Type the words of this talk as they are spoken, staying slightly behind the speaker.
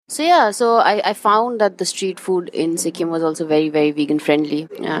So I found that the street food in Sikkim was also very, very vegan friendly,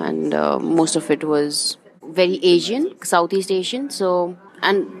 and most of it was very Asian, Southeast Asian,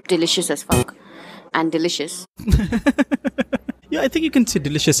 and delicious as fuck. And delicious. Yeah, I think you can say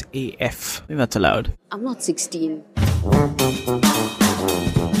delicious AF. I think that's allowed. I'm not 16.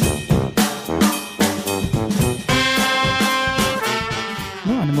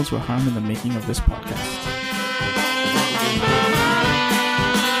 No animals were harmed in the making of this podcast.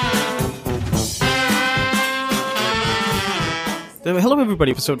 Hello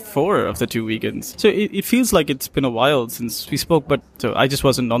everybody, episode 4 of The Two Vegans. So it feels like it's been a while since we spoke, but I just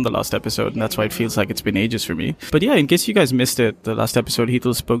wasn't on the last episode, and that's why it feels like it's been ages for me. But yeah, in case you guys missed it, the last episode,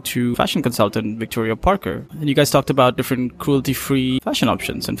 Heathel spoke to fashion consultant Victoria Parker, and you guys talked about different cruelty-free fashion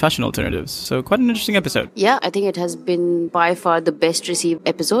options and fashion alternatives. So quite an interesting episode. Yeah, I think it has been by far the best received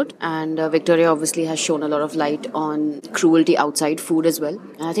episode, and Victoria obviously has shown a lot of light on cruelty outside food as well.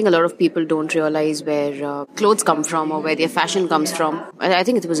 And I think a lot of people don't realize where clothes come from or where their fashion comes from. I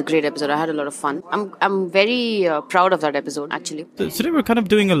think it was a great episode. I had a lot of fun. I'm very proud of that episode, actually. So today we're kind of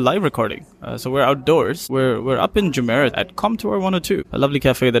doing a live recording. So we're outdoors. We're up in Jumeirah at Comtour 102, a lovely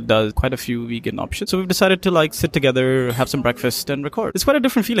cafe that does quite a few vegan options. So we've decided to sit together, have some breakfast and record. It's quite a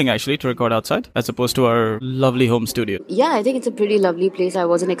different feeling actually to record outside as opposed to our lovely home studio. Yeah, I think it's a pretty lovely place. I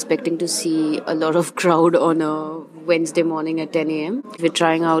wasn't expecting to see a lot of crowd on a Wednesday morning at 10 a.m. We're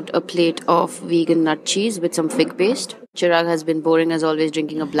trying out a plate of vegan nut cheese with some fig paste. Chirag has been boring as always,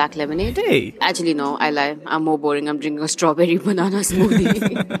 drinking a black lemonade. Hey! Actually, no, I lie. I'm more boring. I'm drinking a strawberry banana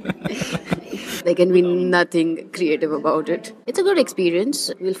smoothie. There can be nothing creative about it. It's a good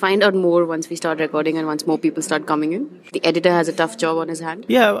experience. We'll find out more once we start recording and once more people start coming in. The editor has a tough job on his hand.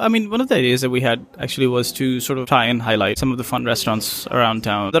 Yeah, I mean, one of the ideas that we had actually was to sort of try and highlight some of the fun restaurants around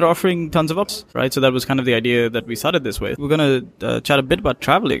town that are offering tons of options, right? So that was kind of the idea that we started this way. We're going to chat a bit about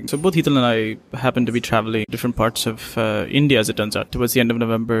traveling. So both Heathel and I happen to be traveling different parts of India, as it turns out, towards the end of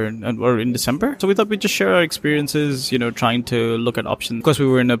November or in December. So we thought we'd just share our experiences, trying to look at options. Of course, we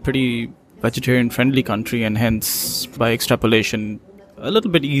were in a pretty vegetarian-friendly country, and hence, by extrapolation, a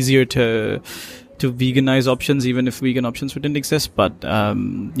little bit easier to veganize options, even if vegan options didn't exist. But,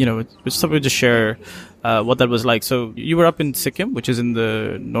 we thought we'd just share what that was like. So you were up in Sikkim, which is in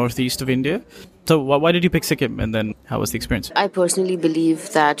the northeast of India. So why did you pick Sikkim, and then how was the experience? I personally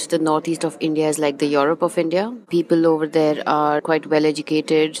believe that the northeast of India is like the Europe of India. People over there are quite well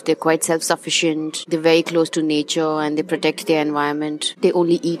educated. They're quite self-sufficient. They're very close to nature and they protect their environment. They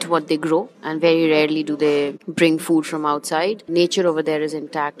only eat what they grow, and very rarely do they bring food from outside. Nature over there is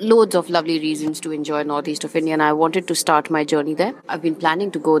intact. Loads of lovely reasons to enjoy northeast of India, and I wanted to start my journey there. I've been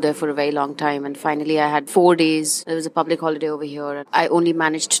planning to go there for a very long time, and finally I had 4 days. There was a public holiday over here. I only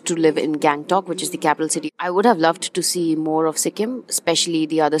managed to live in Gangtok, which is the capital city. I would have loved to see more of Sikkim, especially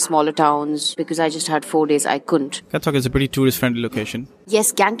the other smaller towns, because I just had 4 days. I couldn't. Gangtok is a pretty tourist-friendly location.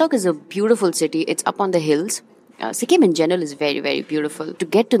 Yes, Gangtok is a beautiful city. It's up on the hills. Sikkim in general is very, very beautiful. To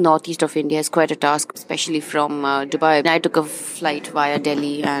get to northeast of India is quite a task, especially from Dubai. I took a flight via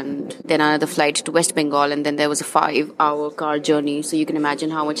Delhi and then another flight to West Bengal, and then there was a 5-hour car journey. So you can imagine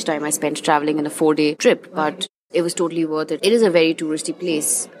how much time I spent traveling in a 4-day trip. But it was totally worth it. It is a very touristy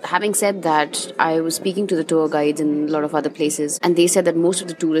place. Having said that, I was speaking to the tour guides in a lot of other places, and they said that most of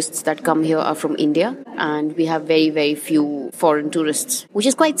the tourists that come here are from India, and we have very, very few foreign tourists, which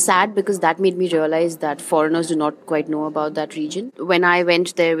is quite sad because that made me realize that foreigners do not quite know about that region. When I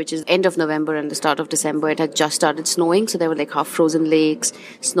went there, which is end of November and the start of December, it had just started snowing, so there were like half-frozen lakes,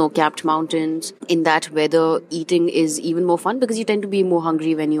 snow-capped mountains. In that weather, eating is even more fun because you tend to be more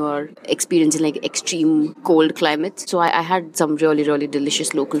hungry when you are experiencing like extreme cold climate. So I had some really, really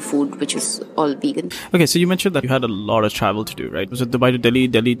delicious local food, which is all vegan. Okay, so you mentioned that you had a lot of travel to do, right? Was it Dubai to Delhi,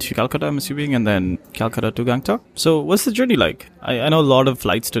 Delhi to Calcutta, I'm assuming, and then Calcutta to Gangtok? So what's the journey like? I know a lot of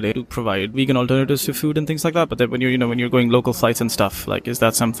flights today do provide vegan alternatives to food and things like that, but then when you're going local flights and stuff, is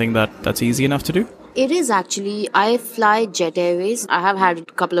that something that's easy enough to do? It is actually. I fly Jet Airways. I have had a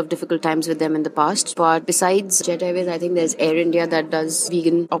couple of difficult times with them in the past, but besides Jet Airways, I think there's Air India that does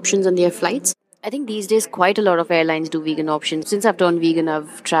vegan options on their flights. I think these days quite a lot of airlines do vegan options. Since I've turned vegan,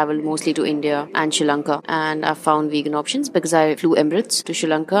 I've traveled mostly to India and Sri Lanka, and I've found vegan options because I flew Emirates to Sri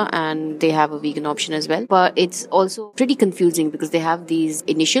Lanka and they have a vegan option as well. But it's also pretty confusing because they have these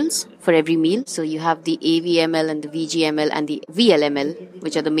initials for every meal. So you have the AVML and the VGML and the VLML,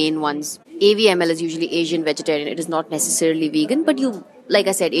 which are the main ones. AVML is usually Asian vegetarian. It is not necessarily vegan, but like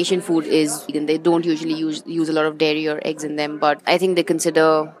I said, Asian food is vegan. They don't usually use a lot of dairy or eggs in them, but I think they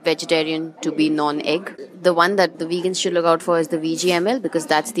consider vegetarian to be non-egg. The one that the vegans should look out for is the VGML, because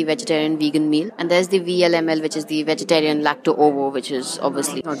that's the vegetarian vegan meal. And there's the VLML, which is the vegetarian lacto-ovo, which is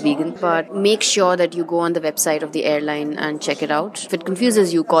obviously not vegan. But make sure that you go on the website of the airline and check it out. If it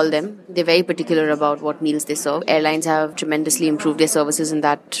confuses you, call them. They're very particular about what meals they serve. Airlines have tremendously improved their services in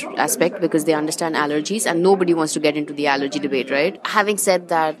that aspect because they understand allergies, and nobody wants to get into the allergy debate, right? Having said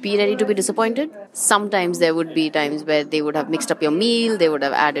that, be ready to be disappointed. Sometimes there would be times where they would have mixed up your meal, they would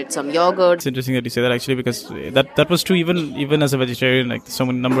have added some yogurt. It's interesting that you say that, actually, because that was true even as a vegetarian. Like, so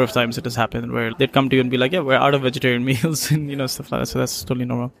many number of times it has happened where they'd come to you and be like, yeah, we're out of vegetarian meals and stuff like that. So that's totally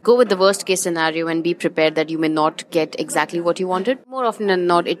normal. Go with the worst case scenario and be prepared that you may not get exactly what you wanted. More often than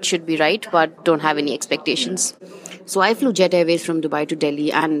not, it should be right, but don't have any expectations. So I flew Jet Airways from Dubai to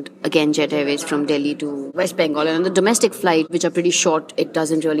Delhi, and again Jet Airways from Delhi to West Bengal. And on the domestic flight, which are pretty short, it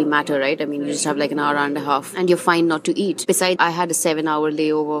doesn't really matter, right? I mean, you just have like an hour and a half and you're fine not to eat. Besides, I had a 7-hour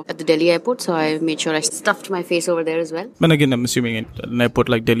layover at the Delhi airport, so I made sure I stuffed my face over there as well. But again, I'm assuming in an airport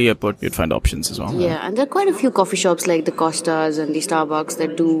like Delhi airport, you'd find options as well. Yeah, and there are quite a few coffee shops like the Costas and the Starbucks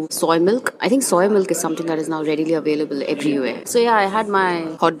that do soy milk. I think soy milk is something that is now readily available everywhere. So yeah, I had my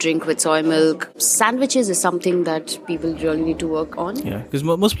hot drink with soy milk. Sandwiches is something that people really need to work on. Yeah, because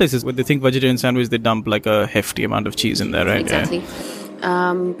most places, when they think vegetarian sandwich, they dump like a hefty amount of cheese in there, right? Exactly. Yeah.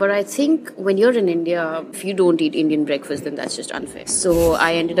 But I think when you're in India, if you don't eat Indian breakfast, then that's just unfair. So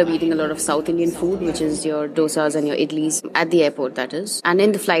I ended up eating a lot of South Indian food, which is your dosas and your idlis at the airport, that is. And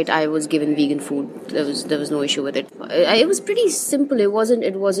in the flight, I was given vegan food. There was no issue with it. It was pretty simple. It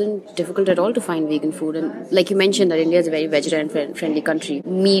wasn't difficult at all to find vegan food. And like you mentioned, that India is a very vegetarian friendly country.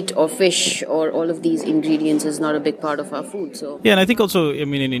 Meat or fish or all of these ingredients is not a big part of our food. So yeah, and I think also, I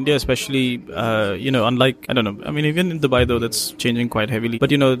mean, in India especially, unlike, I don't know, I mean, even in Dubai though, that's changing quite heavily. But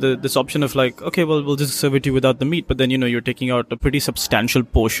this option of like, okay, well, we'll just serve it to you without the meat, but then you're taking out a pretty substantial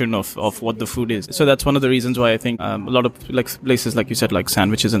portion of what the food is. So that's one of the reasons why I think a lot of like places, like you said, like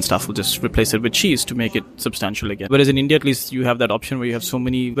sandwiches and stuff, will just replace it with cheese to make it substantial again. Whereas in India, at least, you have that option where you have so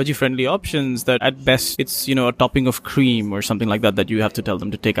many veggie friendly options that at best it's a topping of cream or something like that you have to tell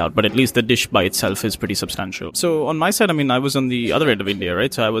them to take out. But at least the dish by itself is pretty substantial. So on my side, I mean, I was on the other end of India,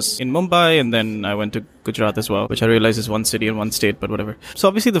 right? So I was in Mumbai, and then I went to Gujarat as well, which I realize is one city and one state, but whatever. So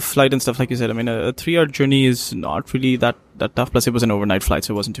obviously the flight and stuff, like you said, I mean, a 3-hour journey is not really that tough. Plus it was an overnight flight,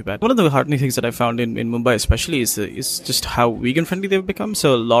 so it wasn't too bad. One of the heartening things that I found in Mumbai especially is just how vegan friendly they've become.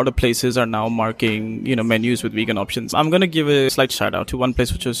 So a lot of places are now marking, menus with vegan options. I'm going to give a slight shout out to one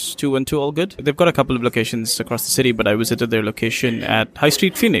place, which is 212 All Good. They've got a couple of locations across the city, but I visited their location at High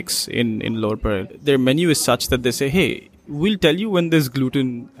Street Phoenix in Lower Parel. Their menu is such that they say, hey, we'll tell you when there's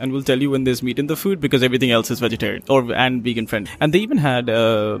gluten and we'll tell you when there's meat in the food because everything else is vegetarian and vegan friendly. And they even had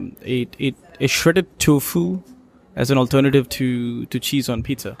a shredded tofu as an alternative to cheese on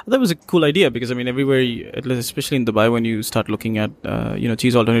pizza. That was a cool idea because, I mean, everywhere, especially in Dubai, when you start looking at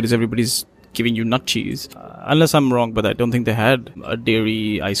cheese alternatives, everybody's giving you nut cheese. Unless I'm wrong, but I don't think they had a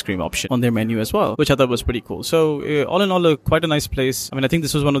dairy ice cream option on their menu as well, which I thought was pretty cool. So all in all, quite a nice place. I mean, I think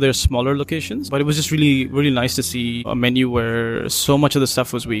this was one of their smaller locations, but it was just really, really nice to see a menu where so much of the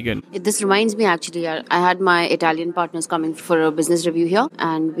stuff was vegan. This reminds me, actually, I had my Italian partners coming for a business review here,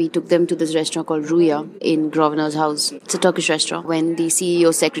 and we took them to this restaurant called Ruya in Grosvenor's house. It's a Turkish restaurant. When the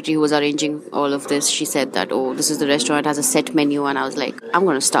CEO secretary who was arranging all of this, she said that, oh, this is the restaurant, it has a set menu, and I was like, I'm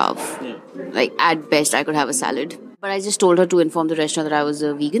going to starve. Yeah. Like, at best, I could have a salad. But I just told her to inform the restaurant that I was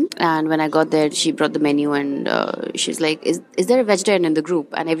a vegan. And when I got there, she brought the menu and she's like, is there a vegetarian in the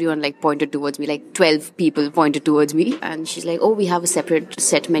group? And everyone pointed towards me, 12 people pointed towards me. And she's like, oh, we have a separate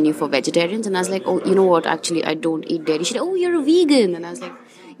set menu for vegetarians. And I was like, oh, you know what? Actually, I don't eat dairy. She said, oh, you're a vegan. And I was like,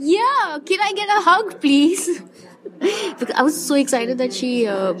 yeah, can I get a hug, please? Because I was so excited that she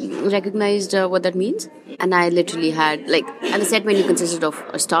recognized what that means. And I literally had, and the set menu consisted of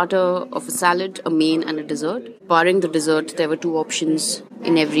a starter, of a salad, a main, and a dessert. Barring the dessert, there were 2 options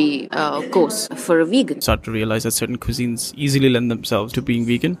in every course for a vegan. Start to realize that certain cuisines easily lend themselves to being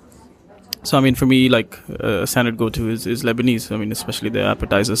vegan. So, I mean, for me, a standard go-to is Lebanese. I mean, especially the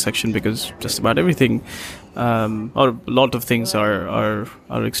appetizer section, because just about everything, or a lot of things are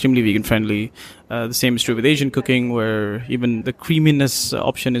extremely vegan-friendly. The same is true with Asian cooking, where even the creaminess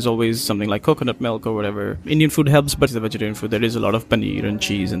option is always something like coconut milk or whatever. Indian food helps, but the vegetarian food, there is a lot of paneer and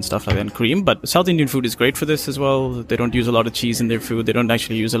cheese and stuff like that, and cream. But South Indian food is great for this as well. They don't use a lot of cheese in their food. They don't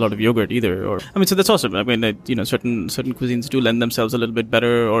actually use a lot of yogurt either. So that's awesome. I mean, certain cuisines do lend themselves a little bit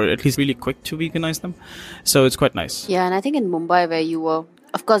better, or at least really quick to veganize them. So it's quite nice. Yeah, and I think in Mumbai, where you were,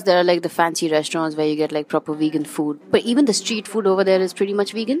 Of course, there are like the fancy restaurants where you get like proper vegan food. But even the street food over there is pretty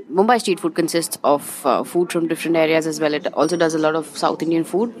much vegan. Mumbai street food consists of food from different areas as well. It also does a lot of South Indian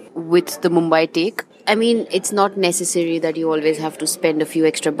food with the Mumbai take. I mean, it's not necessary that you always have to spend a few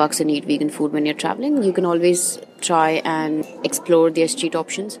extra bucks and eat vegan food when you're traveling. You can always try and explore their street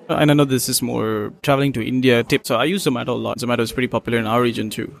options. And I know this is more traveling to India tip. So I use Zomato a lot. Zomato is pretty popular in our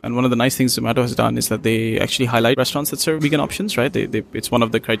region too. And one of the nice things Zomato has done is that they actually highlight restaurants that serve vegan options, right? It's one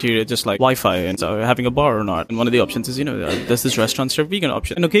of the criteria, just like Wi-Fi and so having a bar or not. And one of the options is, does this restaurant serve vegan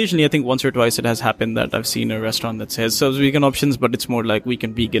options? And occasionally, I think once or twice it has happened that I've seen a restaurant that says serves vegan options, but it's more like we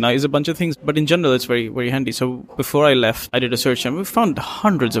can veganize a bunch of things. But in general, it's very, very handy. So before I left, I did a search and we found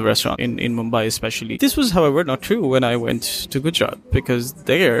hundreds of restaurants in Mumbai especially. This was, however, not true when I went to Gujarat, because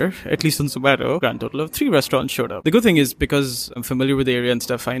there, at least on Zomato, grand total of 3 restaurants showed up. The good thing is, because I'm familiar with the area and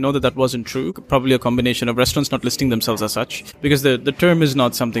stuff, I know that wasn't true. Probably a combination of restaurants not listing themselves as such, because the term is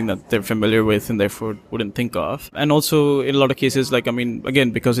not something that they're familiar with and therefore wouldn't think of. And also, in a lot of cases,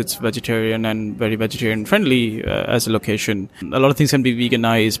 again, because it's vegetarian and very vegetarian friendly as a location, a lot of things can be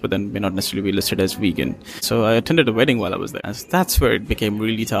veganized, but then may not necessarily be listed as vegan. So I attended a wedding while I was there. That's where it became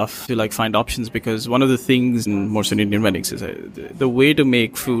really tough to find options, because one of the things in most Indian weddings is the way to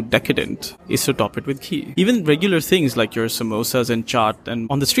make food decadent is to top it with ghee. Even regular things like your samosas and chaat, and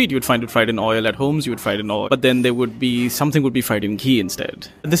on the street you would find it fried in oil, at homes you would fry it in oil, but then something would be fried in ghee instead.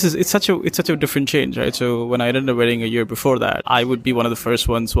 It's such a different change, right? So when I attended a wedding a year before that, I would be one of the first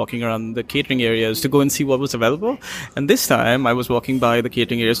ones walking around the catering areas to go and see what was available. And this time I was walking by the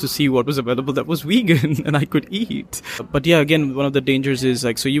catering areas to see what was available that was vegan and I could eat. But yeah, again, one of the dangers is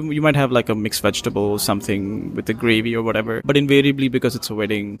so you might have a mixed vegetable, something with the gravy or whatever, but invariably, because it's a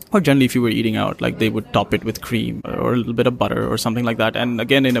wedding, or generally if you were eating out, they would top it with cream or a little bit of butter or something like that. And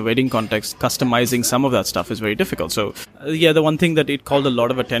again, in a wedding context, customizing some of that stuff is very difficult. So the one thing that it called a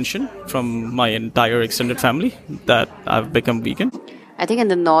lot of attention from my entire extended family, that I've become vegan. I think in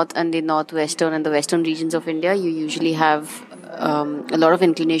the north and the northwestern and the western regions of India, you usually have a lot of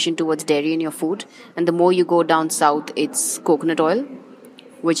inclination towards dairy in your food. And the more you go down south, it's coconut oil,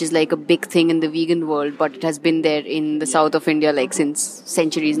 which is a big thing in the vegan world, but it has been there in the south of India since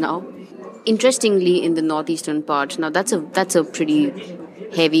centuries now. Interestingly, in the northeastern part, now that's a pretty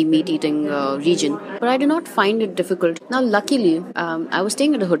heavy meat-eating region, but I do not find it difficult. Now, luckily, I was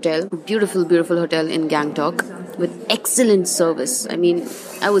staying at a hotel, beautiful, beautiful hotel in Gangtok, with excellent service. I mean,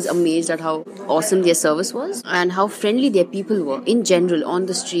 I was amazed at how awesome their service was and how friendly their people were in general, on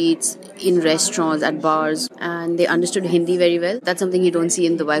the streets, in restaurants, at bars, and they understood Hindi very well. That's something you don't see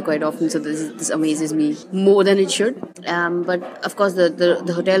in Dubai quite often, so this amazes me more than it should. But of course,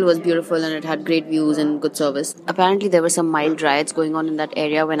 the hotel was beautiful and it had great views and good service. Apparently, there were some mild riots going on in that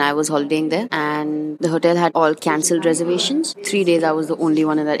area when I was holidaying there, and the hotel had all cancelled reservations. 3 days I was the only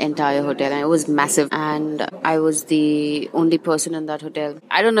one in that entire hotel, and it was massive, and I was the only person in that hotel.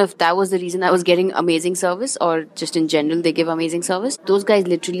 I don't know if that was the reason I was getting amazing service, or just in general they give amazing service. Those guys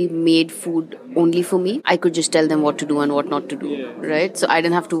literally made food only for me. I could just tell them what to do and what not to do, right? So I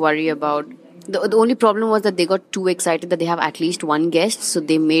didn't have to worry about. The only problem was that they got too excited that they have at least one guest, so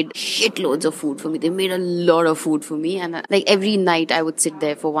they made shitloads of food for me. They made a lot of food for me, and every night I would sit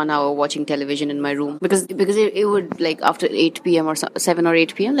there for 1 hour watching television in my room, because it would after 8 p.m. or 7 or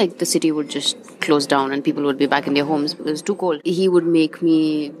 8 p.m. the city would just close down and people would be back in their homes because it was too cold. He would make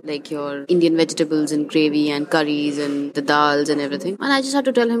me your Indian vegetables and gravy and curries and the dals and everything, and I just had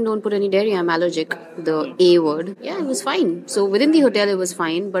to tell him, don't put any dairy, I'm allergic, the A word. Yeah, it was fine. So within the hotel it was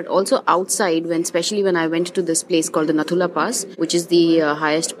fine, but also outside, especially when I went to this place called the Nathula Pass, which is the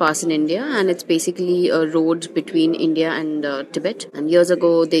highest pass in India, and it's basically a road between India and Tibet. And years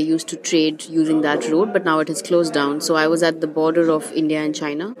ago, they used to trade using that road, but now it has closed down. So I was at the border of India and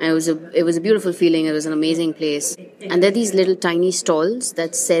China, and it was a beautiful feeling. It was an amazing place. And there are these little tiny stalls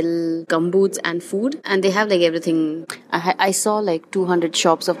that sell gumboots and food, and they have everything. I saw 200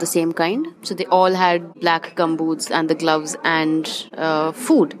 shops of the same kind. So they all had black gumboots and the gloves and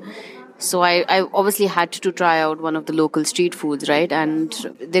food. So I obviously had to try out one of the local street foods, right? And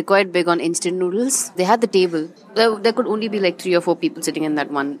they're quite big on instant noodles. They had the table. There could only be 3 or 4 people sitting in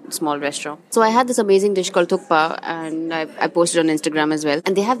that one small restaurant. So I had this amazing dish called thukpa, and I posted on Instagram as well.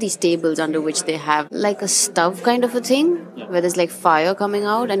 And they have these tables under which they have a stove kind of a thing, where there's fire coming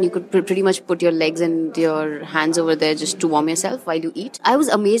out, and you could pretty much put your legs and your hands over there just to warm yourself while you eat. I was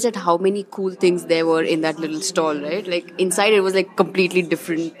amazed at how many cool things there were in that little stall, right? Inside it was completely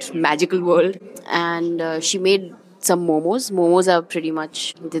different magical world, and she made some momos. Momos are pretty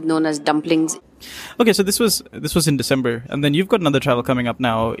much known as dumplings. Okay, so this was in December, and then you've got another travel coming up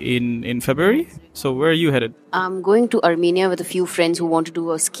now in February. So where are you headed? I'm going to Armenia with a few friends who want to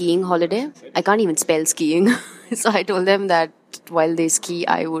do a skiing holiday. I can't even spell skiing. So I told them that while they ski,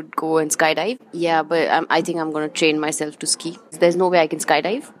 I would go and skydive. Yeah, but I think I'm going to train myself to ski. There's no way I can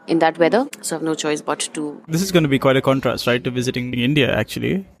skydive in that weather, so I have no choice but to... This is going to be quite a contrast, right, to visiting India,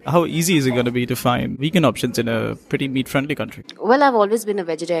 actually. How easy is it going to be to find vegan options in a pretty meat-friendly country? Well, I've always been a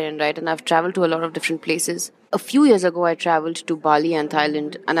vegetarian, right? And I've traveled to a lot of different places. A few years ago, I traveled to Bali and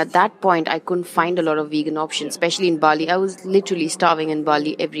Thailand. And at that point, I couldn't find a lot of vegan options, especially in Bali. I was literally starving in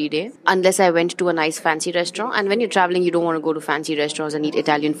Bali every day, unless I went to a nice fancy restaurant. And when you're traveling, you don't want to go to fancy restaurants and eat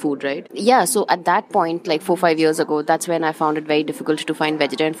Italian food, right? Yeah, so at that point, like 4-5 years ago, that's when I found it very difficult to find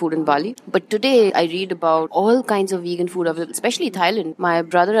vegetarian food in Bali. But today, I read about all kinds of vegan food available, especially Thailand. My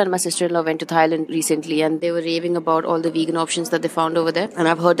brother and my sister-in-law went to Thailand recently, and they were raving about all the vegan options that they found over there. And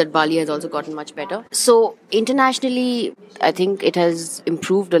I've heard that Bali has also gotten much better. So internationally, I think it has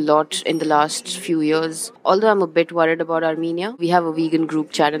improved a lot in the last few years. Although I'm a bit worried about Armenia, we have a vegan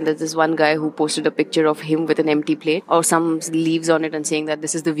group chat, and there's this one guy who posted a picture of him with an empty plate or some leaves on it and saying that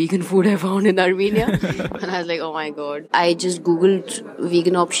this is the vegan food I found in Armenia. And I was like, oh my god. I just googled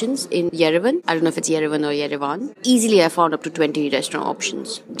vegan options in Yerevan. I don't know if it's Yerevan or Yerevan. Easily I found up to 20 restaurant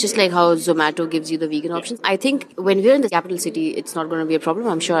options. Just like how Zomato gives you the vegan options. I think when we're in the capital city, it's not going to be a problem.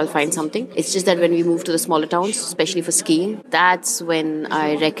 I'm sure I'll find something. It's just that when we move to the smaller towns, especially for skiing, that's when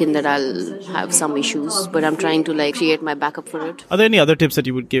I reckon that I'll have some issues. But I'm trying to like create my backup for it. Are there any other tips that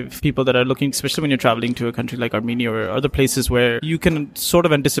you would give people that are looking, especially when you're traveling to a country like Armenia or other places where you can sort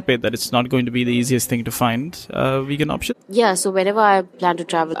of anticipate that it's not going to be the easiest thing to find a vegan option? Yeah, so whenever I plan to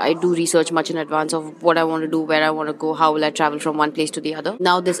travel, I do research much in advance of what I want to do, where I want to go, how will I travel from one place to the other.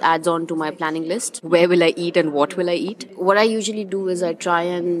 Now this adds on to my planning list. Where will I eat and what will I eat? What I usually do is I try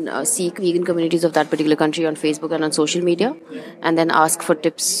and seek vegan communities of that particular country on Facebook and on social media, and then ask for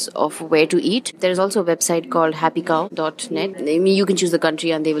tips of where to eat. There is also a website called happycow.net. I mean, you can choose the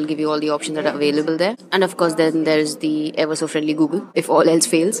country and they will give you all the options that are available there. And of course, then there is the ever so friendly Google if all else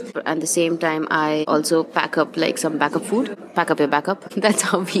fails. At the same time, I also pack up like some backup food. Pack up your backup.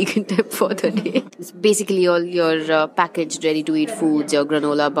 That's our vegan tip for the day. It's basically all your packaged ready to eat foods, your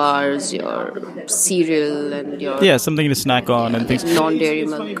granola bars, your cereal, and your something to snack on and things. Non-dairy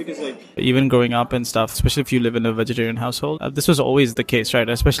milk. Even growing up and stuff, especially if you live in a vegetarian household, this was always the case, right?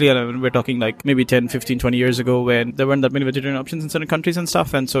 Especially when we're talking like maybe 10, 15, 20 years ago when there weren't that many vegetarian options in certain countries and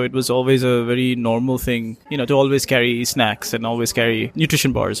stuff. And so it was always a very normal thing, to always carry snacks and always carry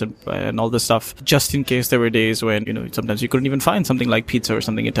nutrition bars and all this stuff, just in case there were days when, sometimes you couldn't even find something like pizza or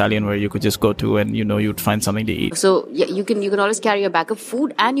something Italian where you could just go to and, you'd find something to eat. So yeah, you can always carry your backup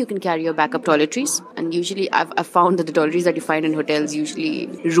food and you can carry your backup toiletries. And usually I've found that the toiletries that you find in hotels usually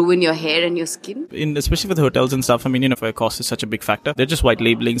ruin your hair and your skin. Especially with hotels and stuff, where cost is such a big factor, they're just white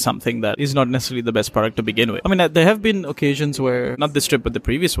labeling something that is not necessarily the best product to begin with. There have been occasions where, not this trip, but the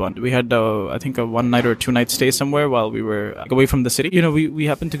previous one, we had, I think, a 1 night or 2 night stay somewhere while we were away from the city. We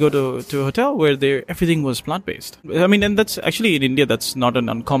happened to go to a hotel where everything was plant-based. And that's actually in India, that's not an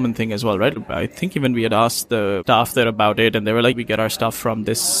uncommon thing as well, right? I think even we had asked the staff there about it, and they were like, we get our stuff from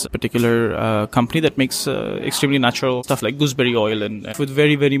this particular company that makes extremely natural stuff like gooseberry oil and with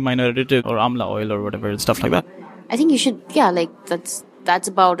very, very minor additive or amla oil or whatever, and stuff like that. I think you should, that's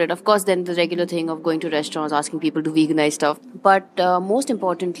about it. Of course, then the regular thing of going to restaurants, asking people to veganize stuff. But most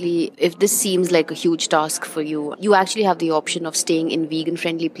importantly, if this seems like a huge task for you, you actually have the option of staying in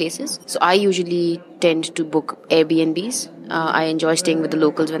vegan-friendly places. So I usually tend to book Airbnbs. I enjoy staying with the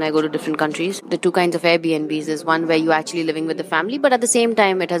locals when I go to different countries. The two kinds of Airbnbs is one where you're actually living with the family, but at the same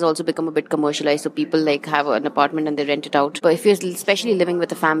time, it has also become a bit commercialized. So people have an apartment and they rent it out. But if you're especially living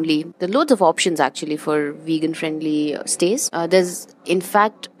with a family, there are loads of options actually for vegan-friendly stays. There's in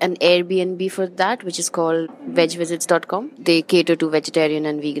fact an Airbnb for that, which is called vegvisits.com. They cater to vegetarian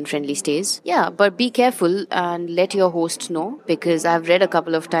and vegan-friendly stays. Yeah, but be careful and let your host know, because I've read a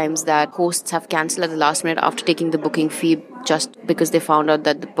couple of times that hosts have cancelled at the last minute after taking the booking fee just because they found out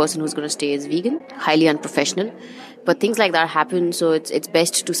that the person who's going to stay is vegan. Highly unprofessional. But things like that happen, so it's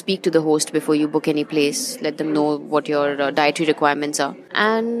best to speak to the host before you book any place. Let them know what your dietary requirements are.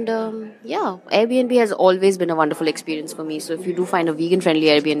 And Airbnb has always been a wonderful experience for me. So if you do find a vegan-friendly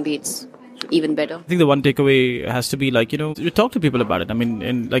Airbnb, it's even better. I think the one takeaway has to be you talk to people about it. I mean,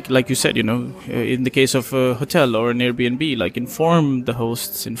 and like you said, in the case of a hotel or an Airbnb, inform the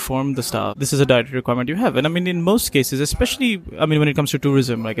hosts, inform the staff. This is a dietary requirement you have. And I mean, in most cases, especially, when it comes to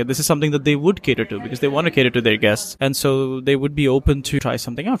tourism, this is something that they would cater to because they want to cater to their guests. And so they would be open to try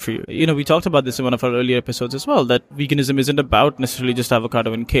something out for you. We talked about this in one of our earlier episodes as well, that veganism isn't about necessarily just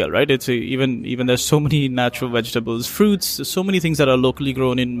avocado and kale, right? It's even there's so many natural vegetables, fruits, so many things that are locally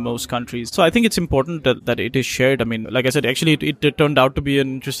grown in most countries. So I think it's important that it is shared. I mean, like I said, actually it turned out to be an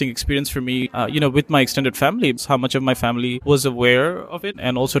interesting experience for me, with my extended family. It's how much of my family was aware of it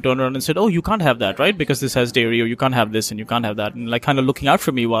and also turned around and said, oh, you can't have that, right? Because this has dairy, or you can't have this and you can't have that. And kind of looking out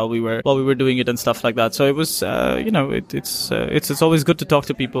for me while we were doing it and stuff like that. So it was, it's always good to talk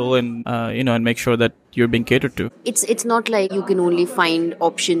to people and, and make sure that you're being catered to. It's not like you can only find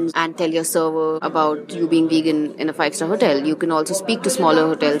options and tell your server about you being vegan in a 5-star hotel. You can also speak to smaller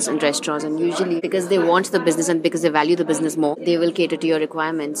hotels and restaurants, and usually because they want the business and because they value the business more, they will cater to your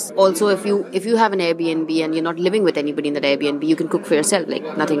requirements. Also, if you have an Airbnb and you're not living with anybody in that Airbnb, you can cook for yourself.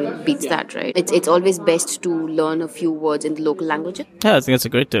 Nothing beats that, right? It's always best to learn a few words in the local language. Yeah, I think that's a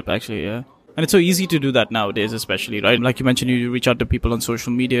great tip, actually. Yeah. And it's so easy to do that nowadays, especially, right? Like you mentioned, you reach out to people on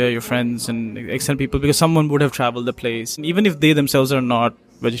social media, your friends and extended people, because someone would have traveled the place. And even if they themselves are not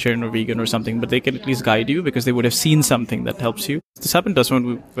vegetarian or vegan or something, but they can at least guide you because they would have seen something that helps you. This happened to us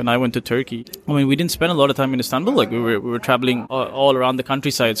when I went to Turkey. I mean, we didn't spend a lot of time in Istanbul. We were traveling all around the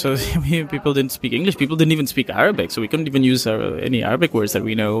countryside. So people didn't speak English. People didn't even speak Arabic. So we couldn't even use any Arabic words that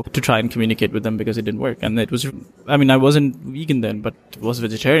we know to try and communicate with them because it didn't work. And it was, I wasn't vegan then, but was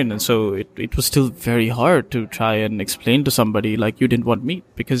vegetarian. And so it was still very hard to try and explain to somebody you didn't want meat,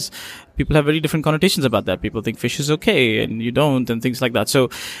 because people have very different connotations about that. People think fish is okay and you don't, and things like that. So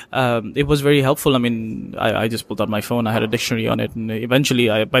it was very helpful. I mean, I just pulled out my phone. I had a dictionary on it. And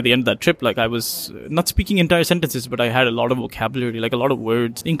eventually, by the end of that trip, I was not speaking entire sentences, but I had a lot of vocabulary, a lot of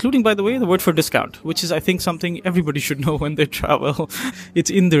words, including, by the way, the word for discount, which is, I think, something everybody should know when they travel.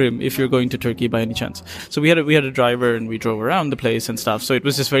 It's indirim if you're going to Turkey by any chance. So we had a driver and we drove around the place and stuff. So it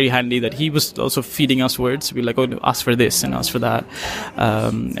was just very handy that he was also feeding us words. We ask for this and ask for that,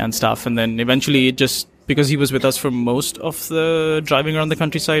 and stuff. And then eventually it just, because he was with us for most of the driving around the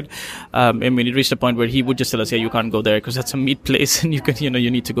countryside, it reached a point where he would just tell us, yeah, you can't go there because that's a meat place and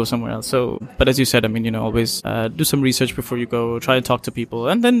you need to go somewhere else. So, but as you said, always do some research before you go, try and talk to people.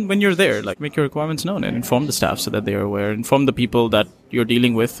 And then when you're there, make your requirements known and inform the staff so that they are aware, inform the people that you're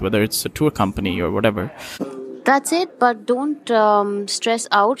dealing with, whether it's a tour company or whatever. That's it, but don't stress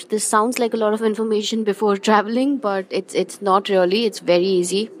out. This sounds like a lot of information before traveling, but it's not really. It's very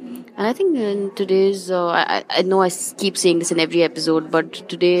easy. And I think in today's, I know I keep saying this in every episode, but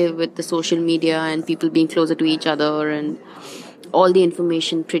today with the social media and people being closer to each other and all the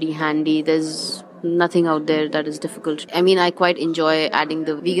information pretty handy, there's nothing out there that is difficult. I mean, I quite enjoy adding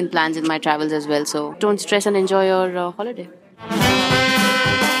the vegan plans in my travels as well. So don't stress and enjoy your holiday.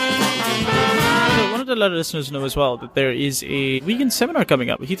 I wanted to let our listeners know as well that there is a vegan seminar coming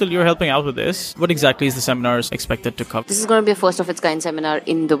up. Hetal, you're helping out with this. What exactly is the seminar expected to cover? This is going to be a first of its kind seminar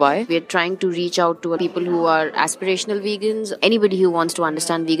in Dubai. We are trying to reach out to people who are aspirational vegans, anybody who wants to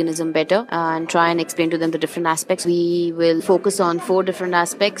understand veganism better, and try and explain to them the different aspects. We will focus on 4 different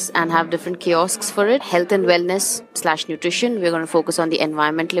aspects and have different kiosks for it. Health and wellness / nutrition. We're going to focus on the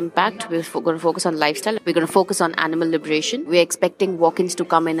environmental impact. We're going to focus on lifestyle. We're going to focus on animal liberation. We're expecting walk-ins to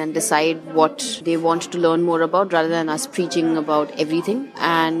come in and decide what they want to learn more about rather than us preaching about everything.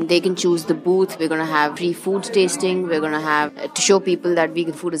 And they can choose the booth. We're going to have free food tasting. We're going to have to show people that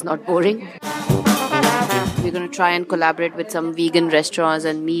vegan food is not boring. We're going to try and collaborate with some vegan restaurants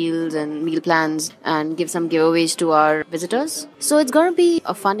and meals and meal plans and give some giveaways to our visitors. So it's going to be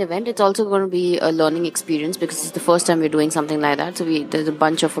a fun event. It's also going to be a learning experience because it's the first time we're doing something like that. So there's a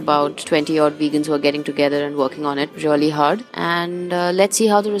bunch of about 20 odd vegans who are getting together and working on it really hard. And let's see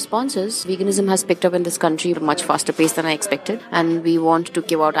how the response is. Veganism has picked up in this country at a much faster pace than I expected. And we want to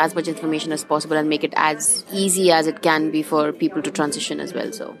give out as much information as possible and make it as easy as it can be for people to transition as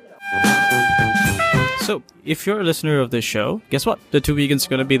well. So, if you're a listener of this show, guess what? The 2 vegans are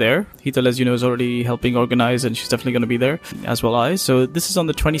going to be there. Hetal, as you know, is already helping organize and she's definitely going to be there, as well I. So, this is on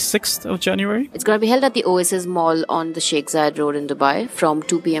the 26th of January. It's going to be held at the Oasis Mall on the Sheikh Zayed Road in Dubai from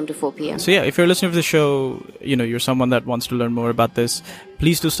 2 p.m. to 4 p.m. So, yeah, if you're a listener of the show, you're someone that wants to learn more about this,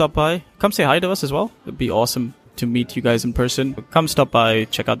 please do stop by. Come say hi to us as well. It'd be awesome to meet you guys in person. Come stop by,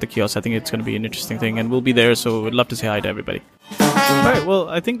 check out the kiosk. I think it's going to be an interesting thing and we'll be there. So, we'd love to say hi to everybody. All right, well,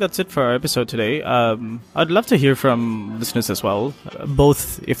 I think that's it for our episode today. I'd love to hear from listeners as well,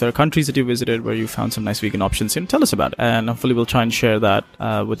 both if there are countries that you visited where you found some nice vegan options in, tell us about it. And hopefully we'll try and share that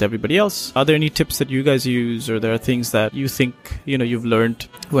with everybody else. Are there any tips that you guys use, or there are things that you think, you've learned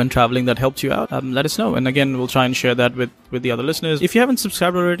when traveling that helped you out? Let us know. And again, we'll try and share that with the other listeners. If you haven't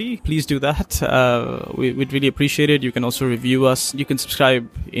subscribed already, please do that. We'd really appreciate it. You can also review us. You can subscribe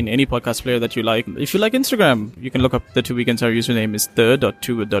in any podcast player that you like. If you like Instagram, you can look up The Two Vegans. Our username is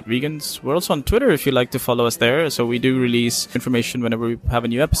the.2.vegans. We're also on Twitter if you'd like to follow us there. So we do release information whenever we have a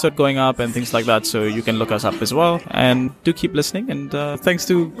new episode going up and things like that. So you can look us up as well. And do keep listening. And thanks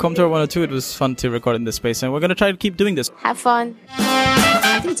to Comtour 102. It was fun to record in this space. And we're going to try to keep doing this. Have fun.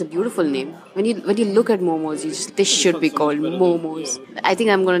 I think it's a beautiful name. When you look at momos, this should be called momos. I think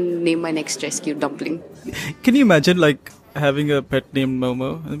I'm going to name my next rescue dumpling. Can you imagine having a pet named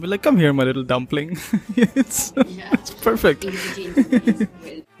Momo and be like, come here, my little dumpling? It's perfect.